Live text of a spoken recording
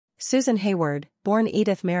Susan Hayward, born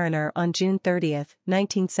Edith Mariner on June 30,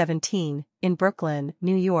 1917, in Brooklyn,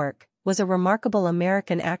 New York, was a remarkable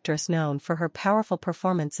American actress known for her powerful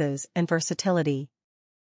performances and versatility.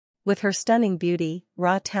 With her stunning beauty,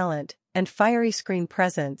 raw talent, and fiery screen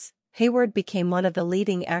presence, Hayward became one of the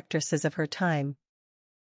leading actresses of her time.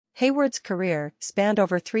 Hayward's career spanned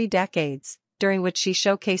over 3 decades, during which she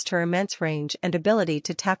showcased her immense range and ability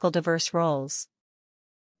to tackle diverse roles.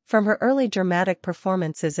 From her early dramatic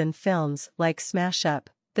performances in films like Smash Up,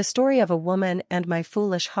 The Story of a Woman and My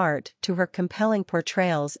Foolish Heart, to her compelling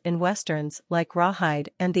portrayals in westerns like Rawhide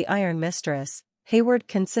and The Iron Mistress, Hayward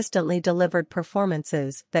consistently delivered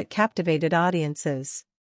performances that captivated audiences.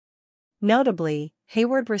 Notably,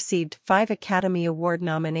 Hayward received 5 Academy Award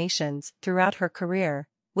nominations throughout her career,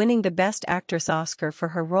 winning the Best Actress Oscar for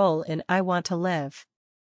her role in I Want to Live,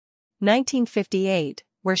 1958,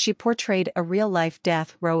 where she portrayed a real-life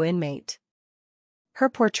death row inmate. Her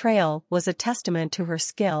portrayal was a testament to her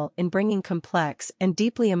skill in bringing complex and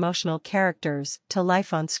deeply emotional characters to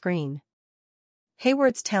life on screen.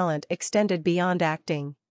 Hayward's talent extended beyond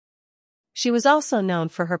acting. She was also known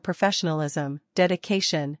for her professionalism,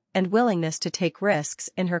 dedication, and willingness to take risks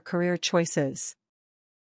in her career choices.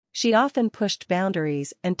 She often pushed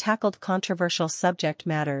boundaries and tackled controversial subject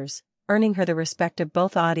matters, earning her the respect of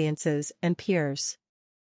both audiences and peers.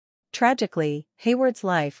 Tragically, Hayward's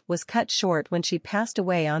life was cut short when she passed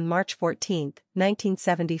away on March 14,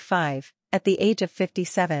 1975, at the age of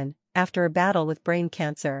 57, after a battle with brain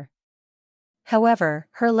cancer. However,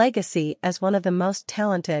 her legacy as one of the most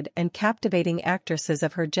talented and captivating actresses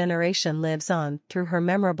of her generation lives on through her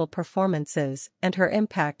memorable performances and her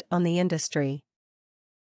impact on the industry.